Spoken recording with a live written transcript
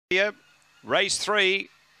Here, race 3,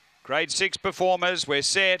 grade 6 performers. We're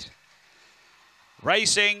set.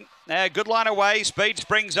 Racing. Good line away. Speed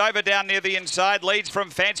springs over down near the inside. Leads from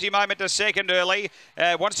Fancy Moment to second early.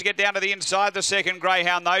 Wants to get down to the inside. The second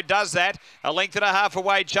greyhound, though, does that. A length and a half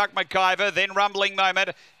away, Chuck McIver. Then Rumbling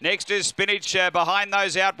Moment. Next is Spinach. Behind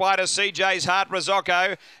those out wide are CJ's Heart,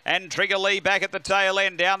 Rizocco. And Trigger Lee back at the tail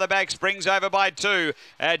end. Down the back, springs over by 2.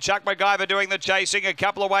 Chuck McIver doing the chasing. A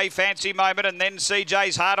couple away, Fancy Moment. And then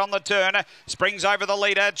CJ's Heart on the turn. Springs over the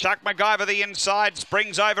leader. Chuck McIver the inside.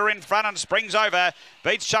 Springs over in front and springs over.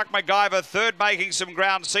 Beats Chuck McIver, third making some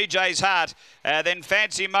ground, CJ's Heart. Then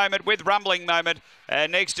Fancy Moment with Rumbling Moment.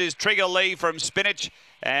 Next is Trigger Lee from Spinach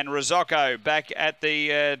and Rizocco back at the,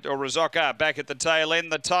 Rizocco back at the tail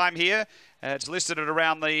end. The time here, it's listed at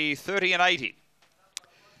around the 30 and 80.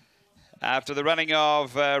 After the running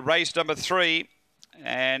of race number 3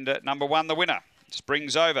 and number 1, the winner,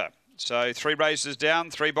 springs over. So 3 races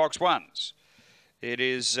down, 3 box ones. It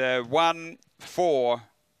is 1, 4,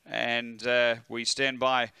 and we stand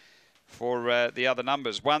by for the other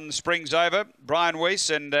numbers. 1 springs over, Brian Weiss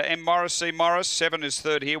and M. Morris, C. Morris. 7 is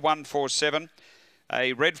third here, 147.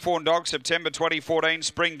 A Red Fawn Dog, September 2014.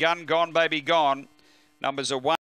 Spring Gun, Gone Baby Gone. Numbers are 1.